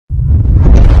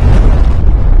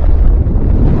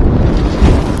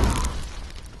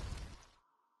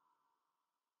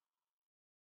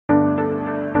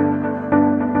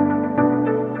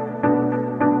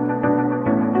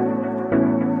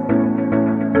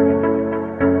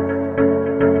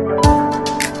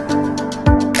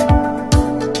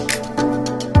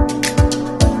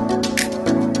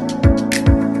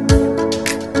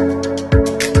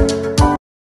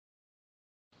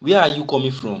Where are you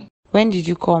coming from? When did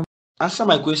you come? Answer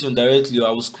my question directly or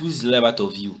I will squeeze the life out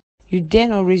of you. You dare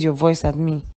not raise your voice at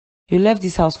me. You left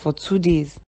this house for 2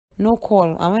 days. No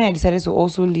call, and when I decided to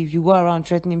also leave, you go around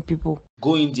threatening people.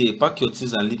 Go in there, pack your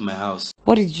things and leave my house.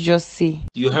 What did you just say?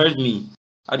 You heard me.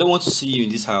 I don't want to see you in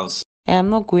this house. I am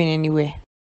not going anywhere.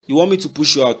 You want me to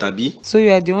push you out, Abi? So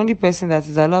you are the only person that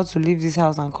is allowed to leave this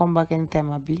house and come back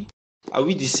anytime, Abi? Are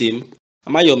we the same?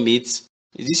 Am I your mate?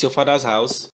 Is this your father's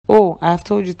house? Oh, I have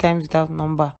told you times without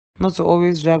number not to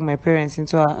always drag my parents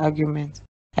into our argument.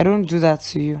 I don't do that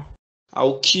to you. I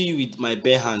will kill you with my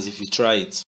bare hands if you try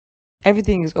it.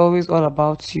 Everything is always all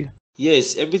about you.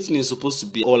 Yes, everything is supposed to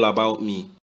be all about me.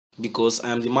 Because I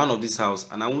am the man of this house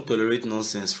and I won't tolerate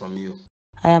nonsense from you.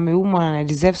 I am a woman and I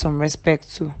deserve some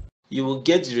respect too. You will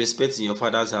get the respect in your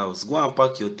father's house. Go and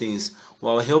pack your things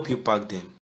or I'll help you pack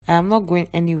them. I am not going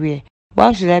anywhere.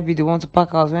 Why should I be the one to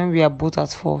pack out when we are both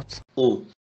at fault? Oh,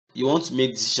 you want to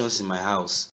make decisions in my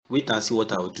house? Wait and see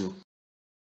what I'll do.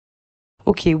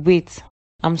 Okay, wait.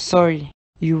 I'm sorry.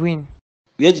 You win.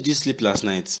 Where did you sleep last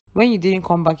night? When you didn't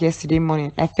come back yesterday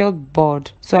morning, I felt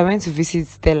bored, so I went to visit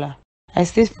Stella. I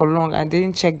stayed for long and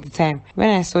didn't check the time. When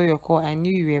I saw your call, I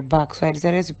knew you were back, so I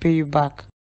decided to pay you back.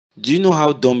 Do you know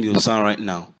how dumb you sound right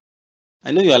now?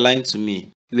 I know you are lying to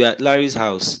me. You are at Larry's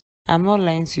house. I'm not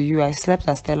lying to you. I slept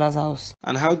at Stella's house.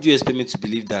 And how do you expect me to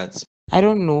believe that? I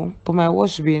don't know, but my word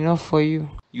should be enough for you.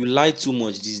 You lie too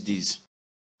much these days.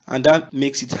 And that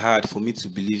makes it hard for me to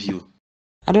believe you.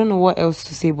 I don't know what else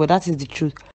to say, but that is the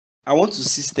truth. I want to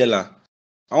see Stella.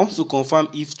 I want to confirm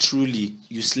if truly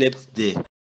you slept there.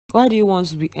 Why do you want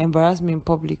to embarrass me in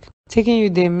public? Taking you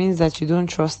there means that you don't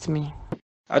trust me.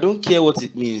 I don't care what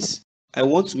it means. I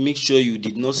want to make sure you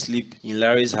did not sleep in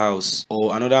Larry's house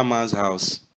or another man's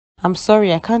house. I'm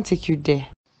sorry, I can't take you there.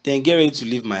 Then get ready to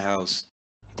leave my house.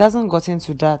 It hasn't gotten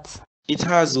to that. It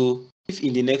has, oh. If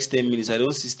in the next 10 minutes I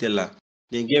don't see Stella,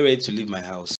 then get ready to leave my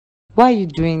house. Why are you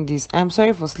doing this? I'm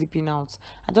sorry for sleeping out.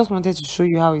 I just wanted to show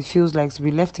you how it feels like to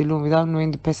be left alone without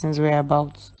knowing the person's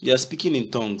whereabouts. You are speaking in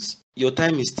tongues. Your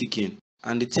time is ticking,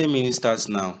 and the 10 minutes starts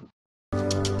now.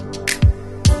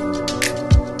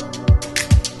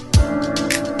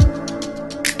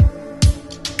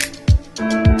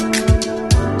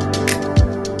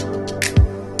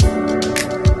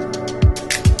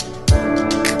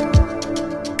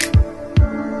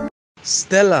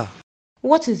 Stella.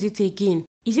 What is it again?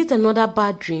 Is it another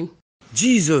bad dream?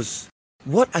 Jesus,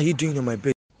 what are you doing on my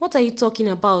bed? What are you talking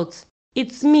about?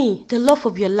 It's me, the love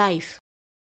of your life.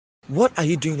 What are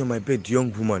you doing on my bed,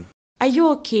 young woman? Are you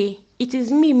okay? It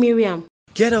is me, Miriam.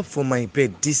 Get up from my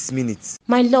bed this minute.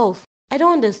 My love, I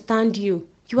don't understand you.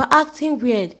 You are acting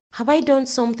weird. Have I done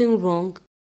something wrong?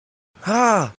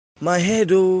 Ah, my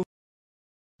head, oh.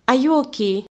 Are you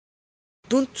okay?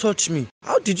 Don't touch me.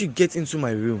 How did you get into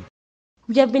my room?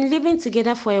 We have been living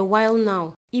together for a while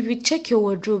now. If you check your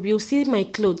wardrobe, you'll see my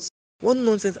clothes. What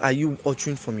nonsense are you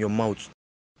uttering from your mouth?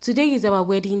 Today is our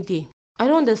wedding day. I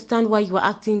don't understand why you are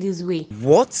acting this way.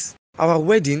 What? Our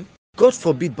wedding? God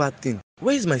forbid bad thing.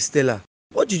 Where is my Stella?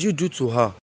 What did you do to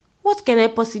her? What can I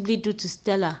possibly do to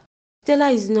Stella?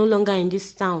 Stella is no longer in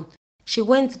this town. She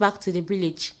went back to the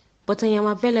village. But I am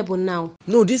available now.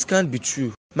 No, this can't be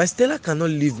true. My Stella cannot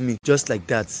leave me just like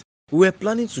that. We were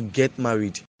planning to get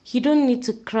married. You don't need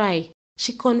to cry.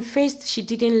 She confessed she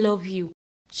didn't love you.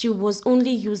 She was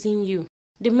only using you.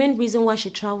 The main reason why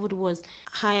she traveled was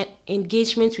her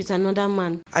engagement with another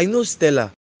man. I know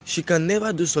Stella. She can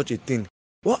never do such a thing.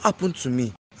 What happened to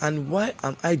me? And why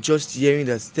am I just hearing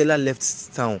that Stella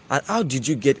left town? And how did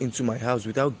you get into my house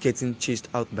without getting chased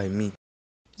out by me?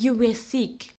 You were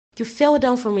sick. You fell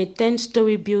down from a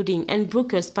 10-story building and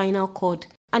broke your spinal cord.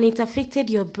 And it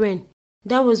affected your brain.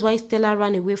 That was why Stella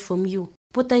ran away from you.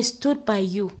 But I stood by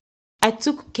you. I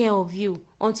took care of you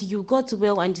until you got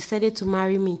well and decided to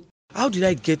marry me. How did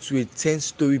I get to a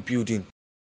 10-story building?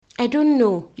 I don't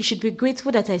know. You should be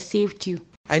grateful that I saved you.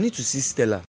 I need to see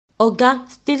Stella. Oga,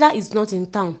 Stella is not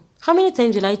in town. How many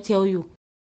times did I tell you?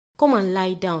 Come and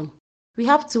lie down. We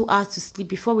have 2 hours to sleep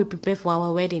before we prepare for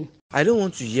our wedding. I don't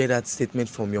want to hear that statement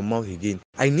from your mouth again.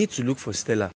 I need to look for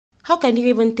Stella. How can you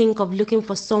even think of looking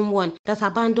for someone that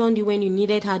abandoned you when you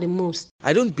needed her the most?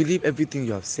 I don't believe everything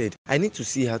you have said. I need to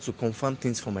see her to confirm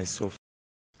things for myself.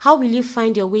 How will you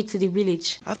find your way to the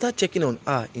village? After checking on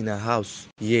her in her house,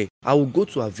 yeah, I will go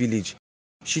to her village.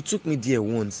 She took me there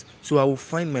once, so I will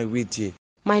find my way there.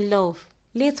 My love,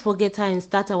 let's forget her and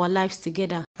start our lives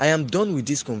together. I am done with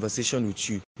this conversation with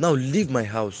you. Now leave my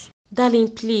house. Darling,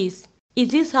 please. Is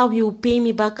this how you will pay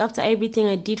me back after everything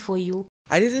I did for you?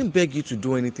 I didn't beg you to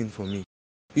do anything for me.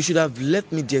 You should have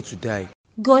left me there to die.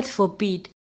 God forbid.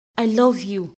 I love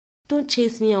you. Don't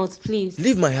chase me out, please.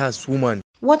 Leave my house, woman.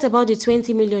 What about the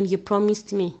 20 million you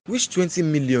promised me? Which 20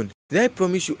 million? Did I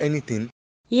promise you anything?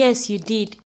 Yes, you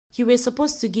did. You were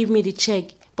supposed to give me the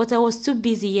check, but I was too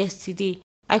busy yesterday.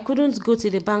 I couldn't go to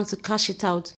the bank to cash it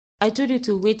out. I told you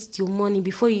to wait till morning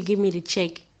before you give me the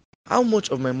check. How much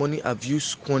of my money have you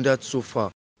squandered so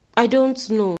far? I don't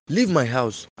know. Leave my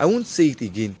house. I won't say it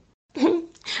again.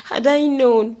 Had I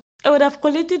known, I would have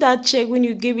collected that check when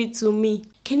you gave it to me.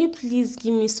 Can you please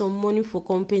give me some money for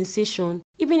compensation?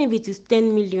 Even if it is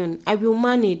 10 million, I will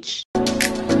manage.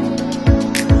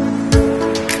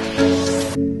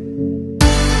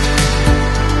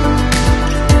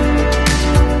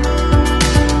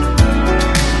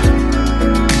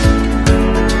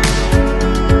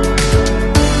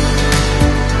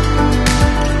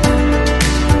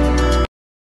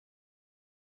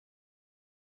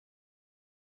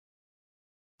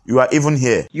 You are even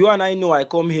here. You and I know I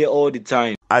come here all the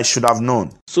time. I should have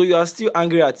known. So you are still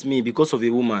angry at me because of a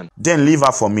woman. Then leave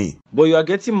her for me. But you are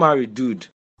getting married, dude.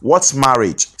 What's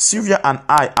marriage? Sylvia and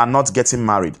I are not getting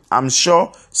married. I'm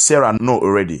sure Sarah know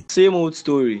already. Same old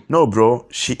story. No, bro.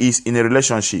 She is in a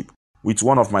relationship with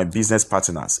one of my business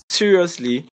partners.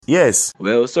 Seriously? Yes.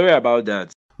 Well, sorry about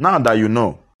that. Now that you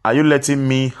know, are you letting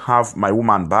me have my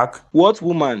woman back? What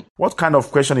woman? What kind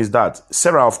of question is that?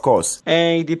 Sarah, of course.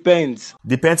 It depends.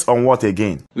 Depends on what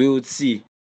again? We would see.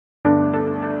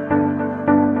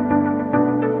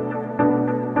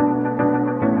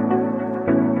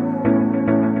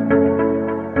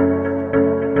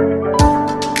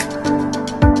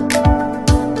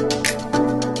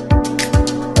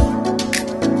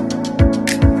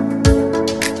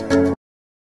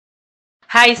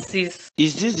 Hi sis,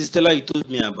 Is this the Stella you told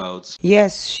me about?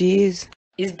 Yes, she is.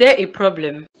 is there a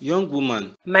problem? Young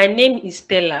woman. My name is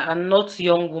Stella and not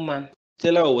young woman.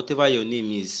 Stella or whatever your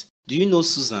name is. Do you know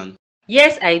Susan?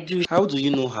 Yes, I do. How do you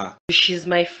know her? She's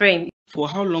my friend. For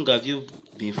how long have you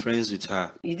been friends with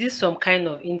her? Is this some kind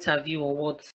of interview or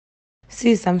what?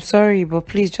 Sis, I'm sorry, but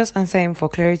please just answer him for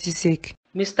clarity's sake.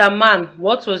 Mr. Man,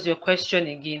 what was your question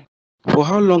again? For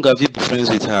how long have you been friends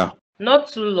with her? Not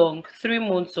too long, 3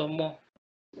 months or more.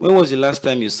 When was the last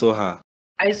time you saw her?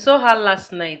 I saw her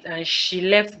last night and she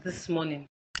left this morning.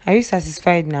 Are you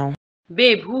satisfied now?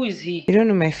 Babe, who is he? You don't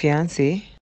know my fiancé?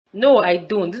 No, I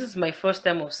don't. This is my first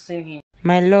time of seeing him.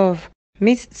 My love,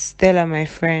 meet Stella, my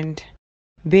friend.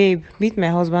 Babe, meet my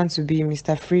husband-to-be,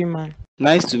 Mr. Freeman.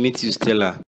 Nice to meet you,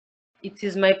 Stella. It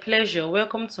is my pleasure.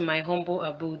 Welcome to my humble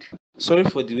abode. Sorry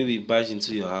for the way we barged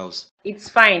into your house. It's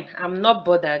fine. I'm not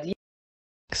bothered.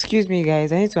 Excuse me,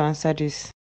 guys, I need to answer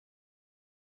this.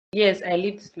 Yes, I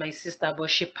lived with my sister, but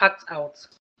she packed out.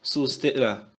 So,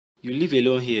 Stella, you live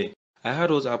alone here. I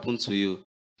heard what happened to you.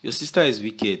 Your sister is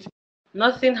wicked.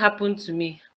 Nothing happened to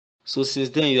me. So since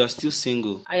then, you are still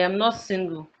single. I am not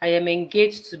single. I am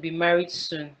engaged to be married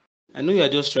soon. I know you are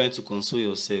just trying to console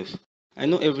yourself. I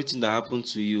know everything that happened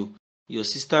to you. Your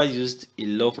sister used a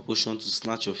love potion to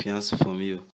snatch your fiancé from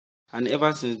you. And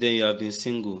ever since then, you have been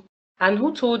single. And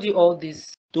who told you all this?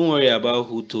 Don't worry about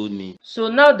who told me. So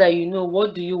now that you know,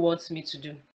 what do you want me to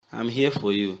do? I'm here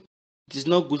for you. It is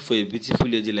not good for a beautiful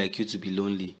lady like you to be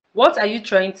lonely. What are you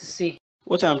trying to say?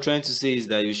 What I'm trying to say is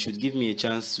that you should give me a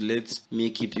chance to let me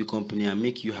keep you company and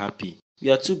make you happy.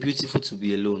 You are too beautiful to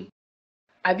be alone.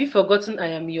 Have you forgotten I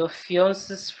am your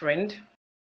fiance's friend?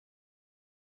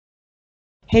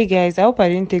 Hey guys, I hope I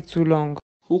didn't take too long.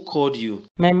 Who called you?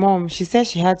 My mom, she said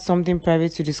she had something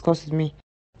private to discuss with me.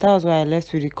 That was why I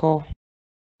left with the call.